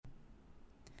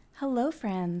Hello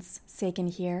friends, Sagan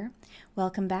here.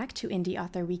 Welcome back to Indie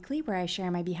Author Weekly, where I share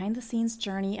my behind-the-scenes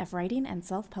journey of writing and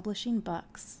self-publishing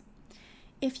books.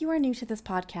 If you are new to this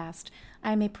podcast,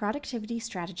 I am a productivity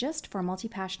strategist for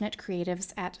multi-passionate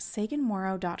creatives at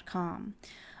saganmorrow.com.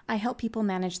 I help people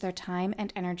manage their time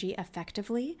and energy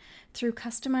effectively through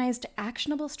customized,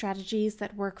 actionable strategies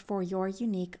that work for your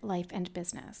unique life and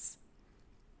business.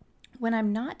 When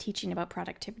I'm not teaching about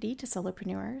productivity to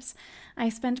solopreneurs, I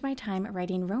spend my time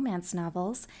writing romance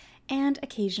novels and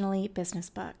occasionally business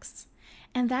books.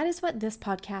 And that is what this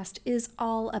podcast is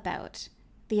all about,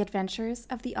 the adventures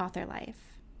of the author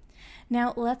life.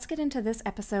 Now, let's get into this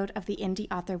episode of the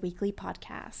Indie Author Weekly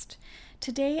podcast.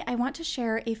 Today, I want to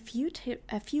share a few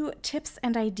tips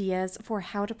and ideas for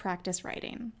how to practice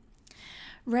writing.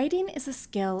 Writing is a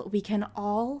skill we can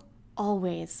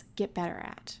always get better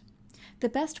at. The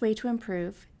best way to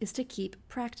improve is to keep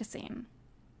practicing.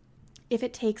 If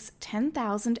it takes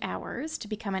 10,000 hours to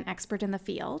become an expert in the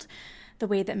field, the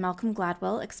way that Malcolm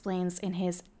Gladwell explains in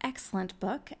his excellent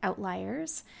book,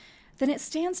 Outliers, then it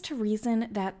stands to reason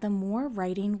that the more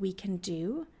writing we can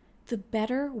do, the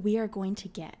better we are going to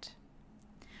get.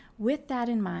 With that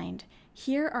in mind,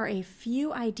 here are a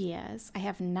few ideas. I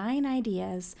have 9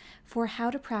 ideas for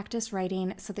how to practice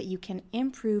writing so that you can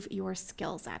improve your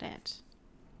skills at it.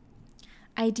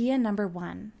 Idea number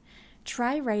 1,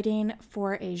 try writing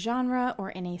for a genre or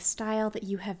in a style that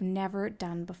you have never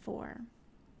done before.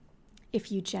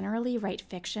 If you generally write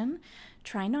fiction,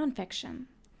 try nonfiction.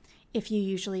 If you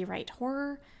usually write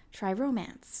horror, try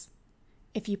romance.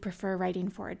 If you prefer writing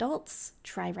for adults,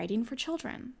 try writing for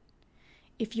children.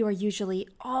 If you are usually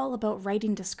all about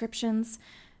writing descriptions,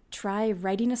 try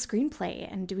writing a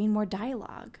screenplay and doing more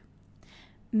dialogue.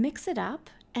 Mix it up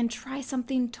and try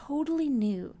something totally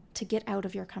new to get out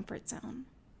of your comfort zone.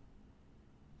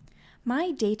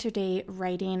 My day-to-day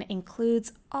writing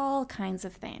includes all kinds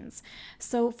of things.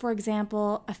 So, for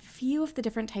example, a few of the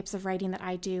different types of writing that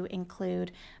I do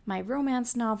include my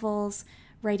romance novels,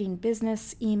 writing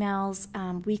business emails,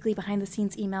 weekly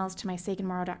behind-the-scenes emails to my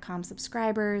saganmorrow.com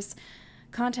subscribers,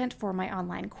 content for my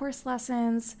online course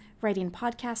lessons, writing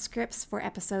podcast scripts for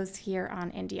episodes here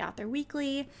on Indie Author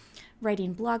Weekly,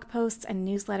 writing blog posts and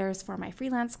newsletters for my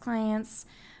freelance clients,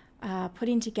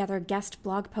 putting together guest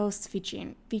blog posts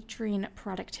featuring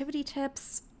productivity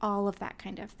tips, all of that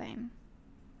kind of thing.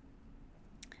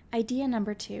 Idea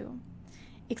number 2,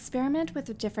 experiment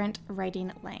with different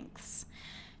writing lengths.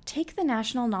 Take the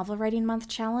National Novel Writing Month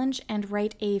Challenge and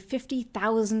write a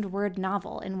 50,000 word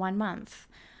novel in 1 month.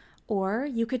 Or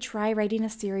you could try writing a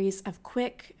series of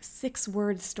quick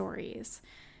 6-word stories.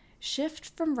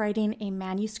 Shift from writing a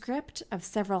manuscript of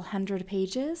several hundred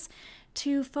pages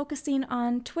to focusing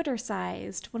on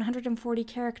Twitter-sized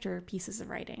 140-character pieces of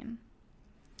writing.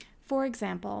 For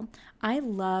example, I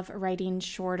love writing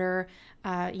shorter,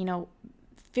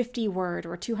 50-word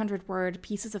or 200-word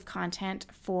pieces of content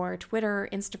for Twitter,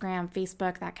 Instagram,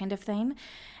 Facebook, that kind of thing.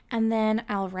 And then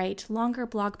I'll write longer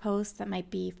blog posts that might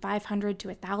be 500 to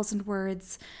 1,000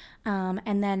 words.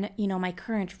 And then, my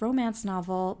current romance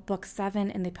novel, Book 7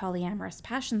 in the Polyamorous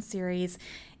Passion series,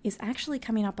 is actually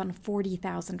coming up on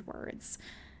 40,000 words.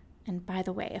 And by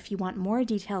the way, if you want more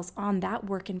details on that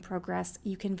work in progress,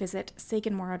 you can visit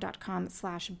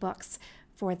saganmorrow.com/books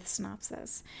for the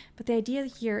synopsis. But the idea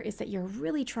here is that you're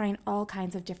really trying all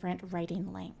kinds of different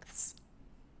writing lengths.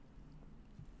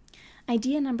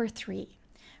 Idea number 3.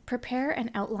 Prepare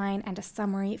an outline and a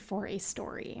summary for a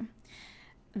story.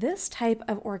 This type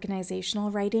of organizational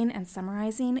writing and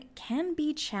summarizing can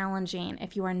be challenging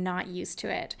if you are not used to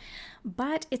it,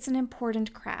 but it's an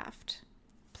important craft.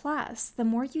 Plus, the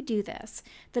more you do this,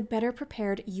 the better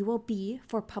prepared you will be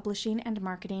for publishing and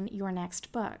marketing your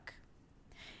next book.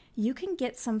 You can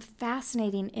get some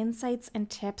fascinating insights and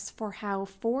tips for how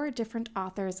 4 different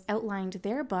authors outlined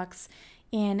their books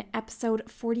in episode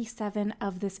 47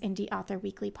 of this Indie Author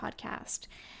Weekly podcast.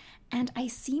 And I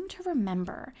seem to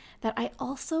remember that I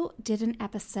also did an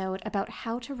episode about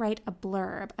how to write a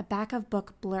blurb, a back of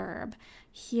book blurb,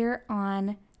 here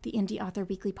on the Indie Author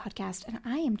Weekly podcast. And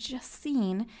I am just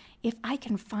seeing if I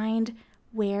can find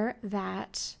where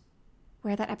that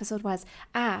episode was.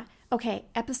 Okay,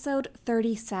 episode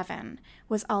 37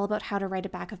 was all about how to write a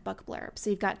back of book blurb. So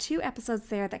you've got 2 episodes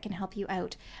there that can help you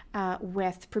out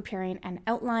with preparing an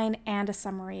outline and a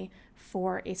summary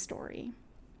for a story.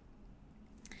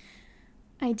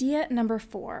 Idea number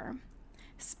 4,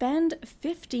 spend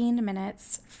 15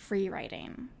 minutes free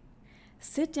writing.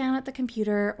 Sit down at the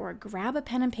computer or grab a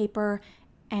pen and paper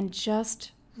and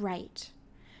just write.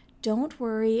 Don't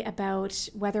worry about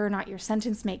whether or not your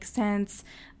sentence makes sense.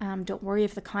 Don't worry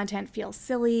if the content feels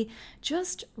silly.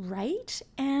 Just write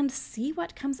and see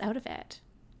what comes out of it.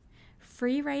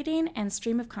 Free writing and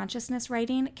stream of consciousness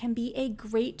writing can be a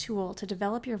great tool to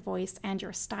develop your voice and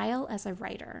your style as a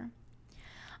writer.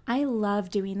 I love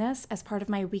doing this as part of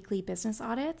my weekly business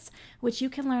audits, which you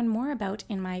can learn more about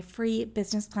in my free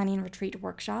business planning retreat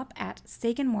workshop at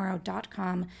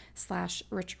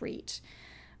saganmorrow.com/retreat.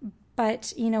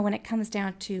 But, when it comes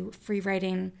down to free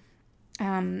writing,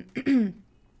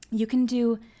 you can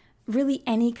do really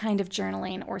any kind of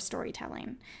journaling or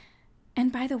storytelling.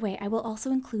 And by the way, I will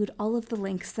also include all of the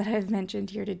links that I've mentioned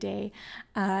here today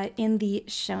in the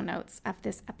show notes of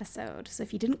this episode. So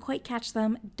if you didn't quite catch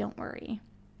them, don't worry.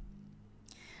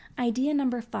 Idea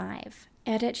number 5,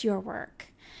 edit your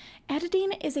work.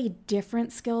 Editing is a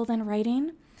different skill than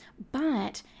writing,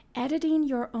 but editing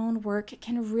your own work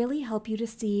can really help you to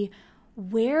see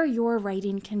where your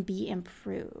writing can be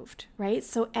improved, right?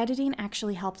 So editing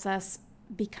actually helps us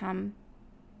become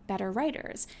better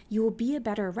writers. You will be a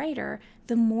better writer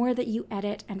the more that you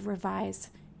edit and revise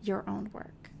your own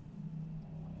work.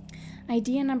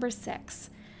 Idea number 6,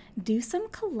 do some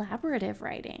collaborative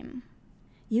writing.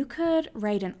 You could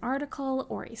write an article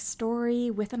or a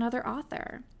story with another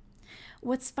author.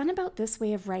 What's fun about this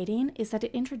way of writing is that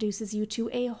it introduces you to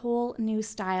a whole new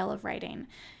style of writing.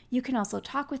 You can also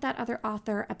talk with that other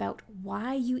author about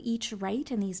why you each write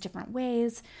in these different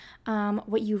ways,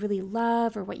 what you really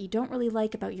love or what you don't really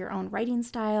like about your own writing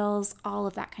styles, all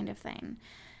of that kind of thing.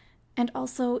 And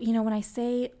also, when I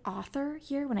say author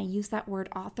here, when I use that word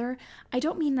author, I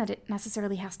don't mean that it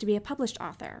necessarily has to be a published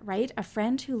author, right? A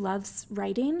friend who loves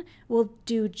writing will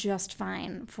do just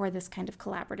fine for this kind of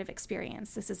collaborative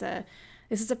experience. This is a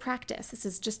practice. This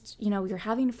is just, you're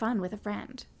having fun with a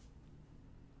friend.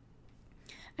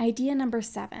 Idea number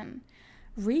 7,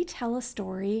 retell a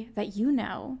story that you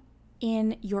know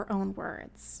in your own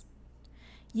words.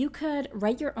 You could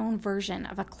write your own version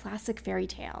of a classic fairy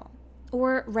tale,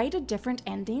 or write a different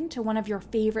ending to one of your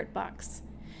favorite books.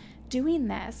 Doing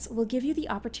this will give you the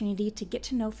opportunity to get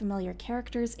to know familiar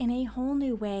characters in a whole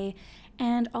new way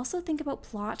and also think about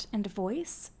plot and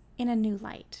voice in a new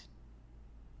light.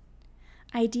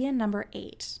 Idea number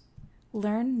 8,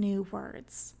 learn new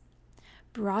words.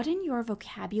 Broaden your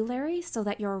vocabulary so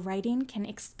that your writing can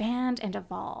expand and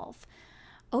evolve.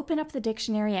 Open up the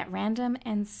dictionary at random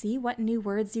and see what new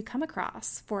words you come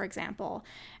across, for example,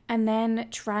 and then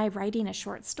try writing a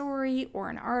short story or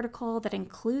an article that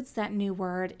includes that new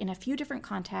word in a few different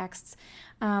contexts.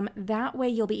 That way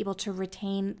you'll be able to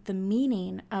retain the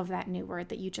meaning of that new word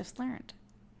that you just learned.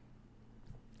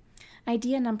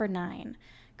 Idea number 9,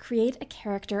 create a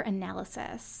character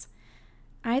analysis.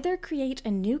 Either create a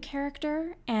new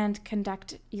character and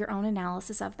conduct your own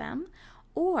analysis of them,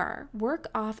 or work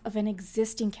off of an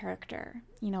existing character,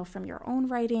 from your own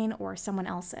writing or someone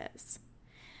else's.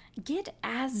 Get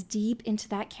as deep into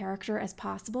that character as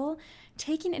possible,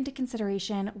 taking into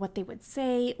consideration what they would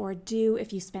say or do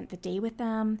if you spent the day with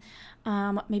them,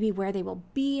 maybe where they will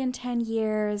be in 10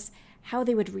 years, how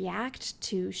they would react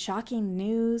to shocking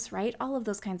news, right? All of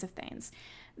those kinds of things.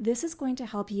 This is going to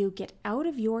help you get out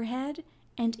of your head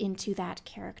and into that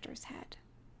character's head.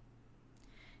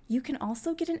 You can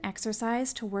also get an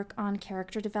exercise to work on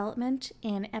character development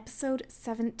in episode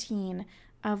 17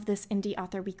 of this Indie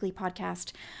Author Weekly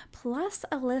podcast, plus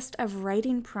a list of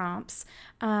writing prompts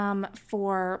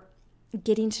for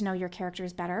getting to know your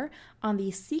characters better on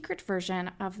the secret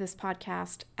version of this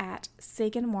podcast at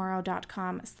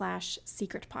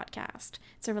saganmorrow.com/secret podcast.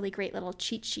 It's a really great little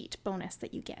cheat sheet bonus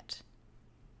that you get.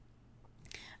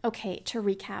 Okay, to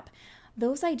recap,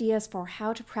 those ideas for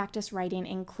how to practice writing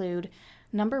include: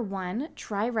 number 1,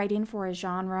 try writing for a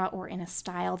genre or in a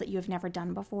style that you have never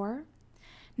done before.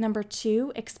 Number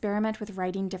 2, experiment with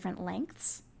writing different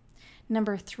lengths.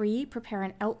 Number 3, prepare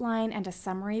an outline and a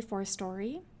summary for a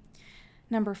story.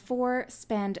 Number 4,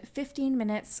 spend 15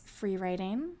 minutes free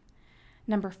writing.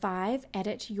 Number 5,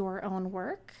 edit your own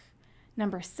work.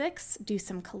 Number 6, do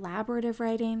some collaborative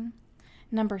writing.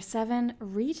 Number 7,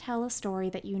 retell a story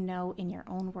that you know in your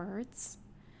own words.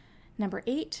 Number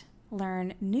 8,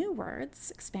 learn new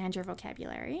words, expand your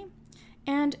vocabulary.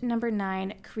 And number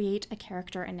 9, create a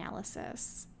character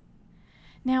analysis.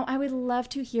 Now, I would love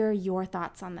to hear your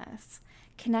thoughts on this.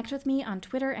 Connect with me on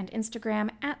Twitter and Instagram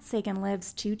at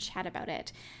SaganLives to chat about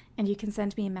it. And you can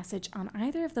send me a message on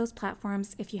either of those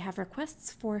platforms if you have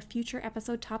requests for future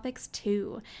episode topics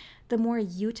too. The more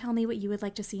you tell me what you would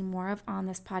like to see more of on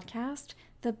this podcast,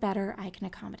 the better I can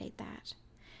accommodate that.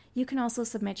 You can also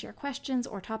submit your questions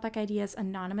or topic ideas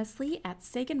anonymously at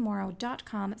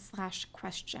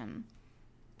saganmorrow.com/question.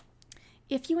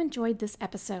 If you enjoyed this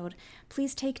episode,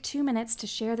 please take 2 minutes to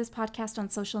share this podcast on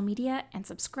social media and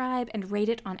subscribe and rate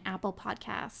it on Apple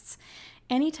Podcasts.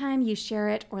 Anytime you share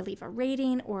it or leave a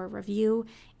rating or a review,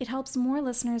 it helps more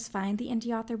listeners find the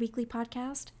Indie Author Weekly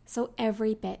podcast, so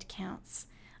every bit counts.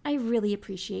 I really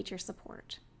appreciate your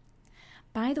support.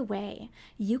 By the way,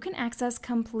 you can access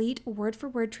complete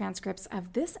word-for-word transcripts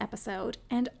of this episode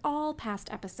and all past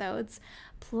episodes,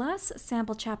 plus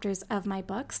sample chapters of my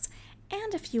books,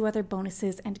 and a few other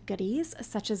bonuses and goodies,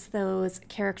 such as those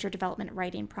character development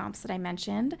writing prompts that I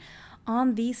mentioned,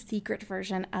 on the secret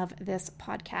version of this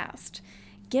podcast.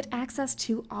 Get access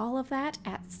to all of that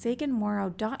at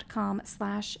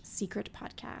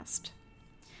saganmorrow.com/secretpodcast.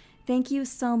 Thank you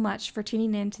so much for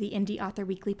tuning in to the Indie Author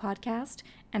Weekly podcast,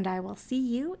 and I will see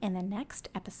you in the next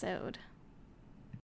episode.